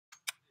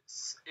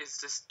is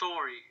the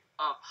story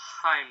of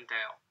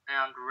Heimdall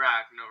and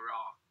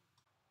Ragnarok.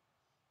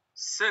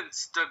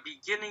 Since the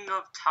beginning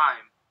of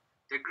time,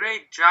 the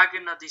great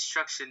dragon of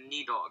destruction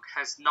Nidhogg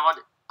has gnawed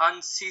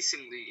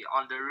unceasingly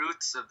on the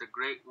roots of the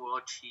great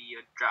world tree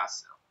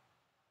Yggdrasil.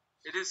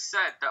 It is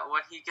said that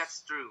when he gets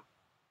through,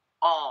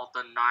 all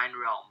the nine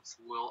realms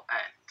will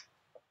end.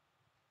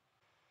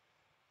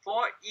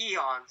 For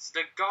eons,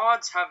 the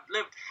gods have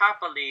lived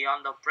happily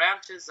on the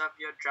branches of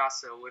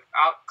Yggdrasil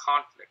without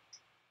conflict.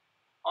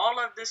 All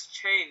of this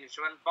changed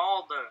when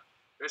Balder,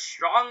 the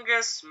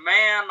strongest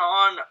man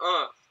on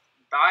Earth,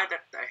 died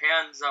at the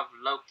hands of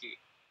Loki,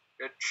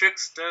 the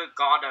trickster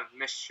god of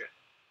mischief.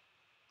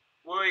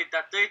 Worried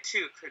that they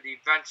too could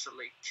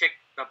eventually kick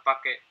the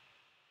bucket,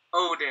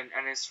 Odin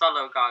and his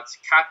fellow gods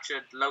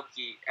captured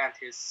Loki and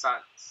his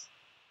sons.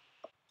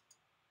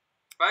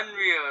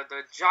 Fenrir,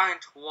 the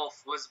giant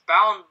wolf, was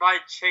bound by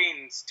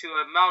chains to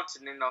a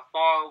mountain in a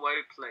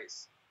faraway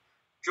place.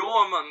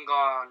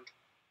 Jormungand,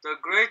 the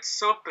great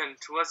serpent,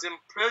 was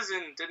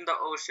imprisoned in the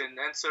ocean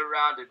and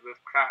surrounded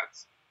with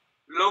crags.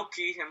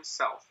 Loki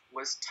himself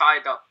was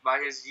tied up by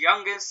his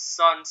youngest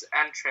son's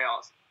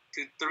entrails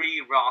to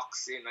 3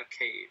 rocks in a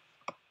cave.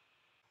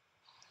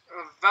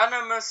 A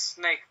venomous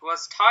snake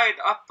was tied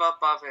up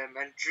above him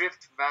and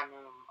dripped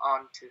venom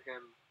onto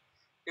him.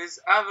 His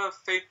ever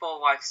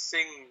faithful wife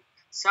Sing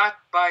sat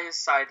by his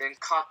side and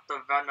caught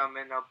the venom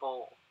in a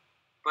bowl.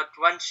 But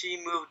when she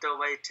moved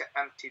away to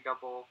empty the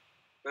bowl,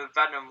 the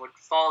venom would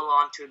fall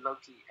onto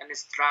Loki, and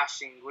his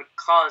thrashing would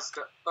cause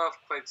the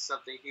earthquakes of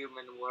the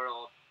human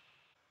world.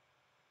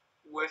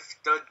 With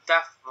the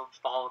death of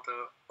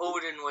Balder,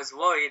 Odin was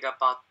worried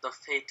about the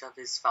fate of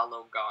his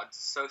fellow gods,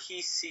 so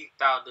he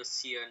sought out a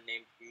seer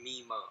named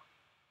Mimir.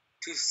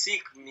 To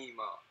seek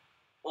Mimir,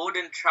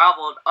 Odin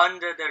traveled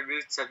under the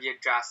roots of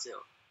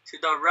Yggdrasil to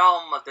the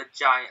realm of the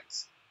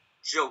giants,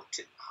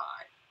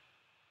 Jotunheim.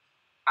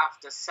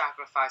 After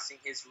sacrificing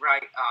his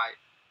right eye,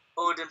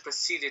 Odin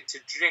proceeded to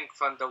drink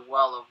from the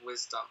well of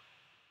wisdom.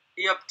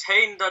 He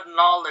obtained the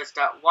knowledge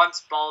that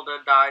once Balder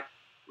died,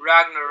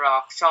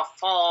 Ragnarok shall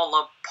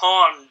fall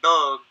upon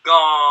the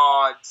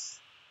gods.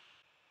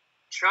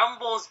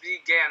 Trembles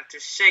began to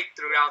shake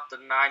throughout the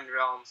 9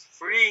 realms,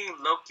 freeing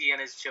Loki and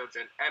his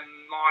children and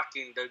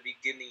marking the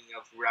beginning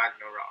of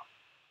Ragnarok.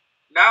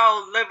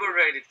 Now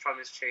liberated from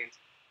his chains,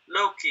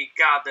 Loki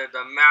gathered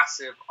a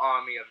massive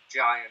army of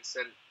giants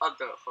and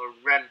other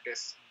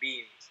horrendous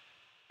beings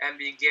and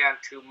began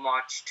to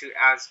march to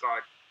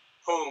Asgard,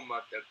 home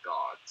of the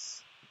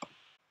gods.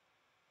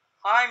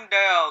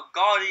 Heimdall,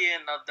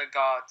 guardian of the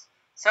gods,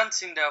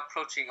 sensing the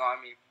approaching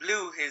army,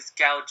 blew his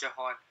Gauger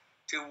horn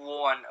to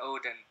warn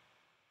Odin.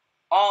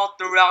 All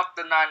throughout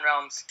the 9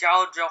 realms,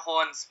 Gauger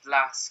horn's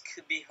blasts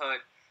could be heard,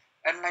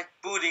 and like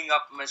booting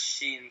up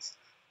machines,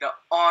 the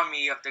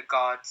army of the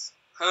gods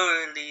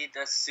hurriedly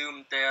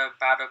assumed their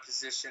battle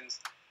positions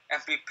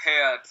and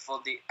prepared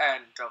for the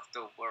end of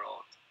the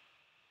world.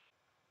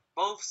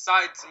 Both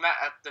sides met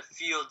at the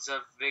fields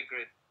of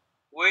Vigrid,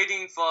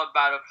 waiting for a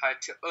battle cry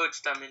to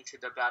urge them into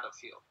the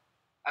battlefield.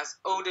 As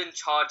Odin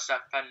charged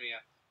at Fenrir,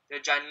 the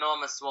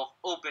ginormous wolf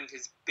opened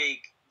his big,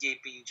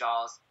 gaping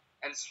jaws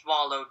and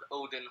swallowed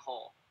Odin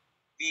whole.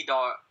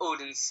 Vidar,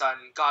 Odin's son,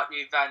 got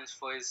revenge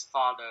for his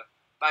father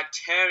by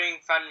tearing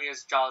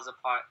Fenrir's jaws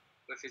apart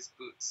with his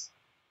boots.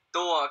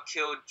 Thor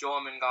killed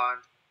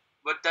Jormungand,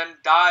 but then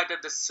died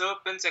of the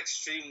serpent's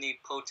extremely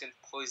potent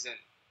poison.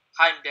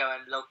 Heimdall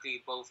and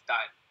Loki both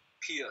died,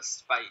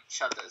 pierced by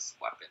each other's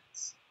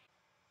weapons.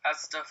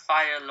 As the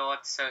Fire Lord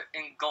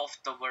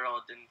engulfed the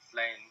world in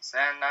flames,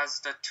 and as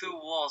the 2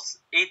 wolves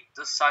ate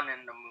the sun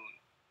and the moon,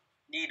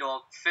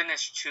 Nidhogg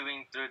finished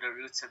chewing through the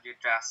roots of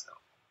Yggdrasil,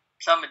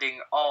 plummeting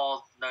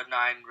all the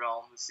 9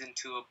 realms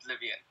into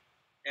oblivion,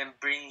 and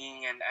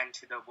bringing an end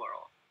to the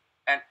world,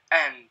 an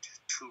end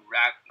to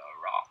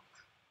Ragnarok.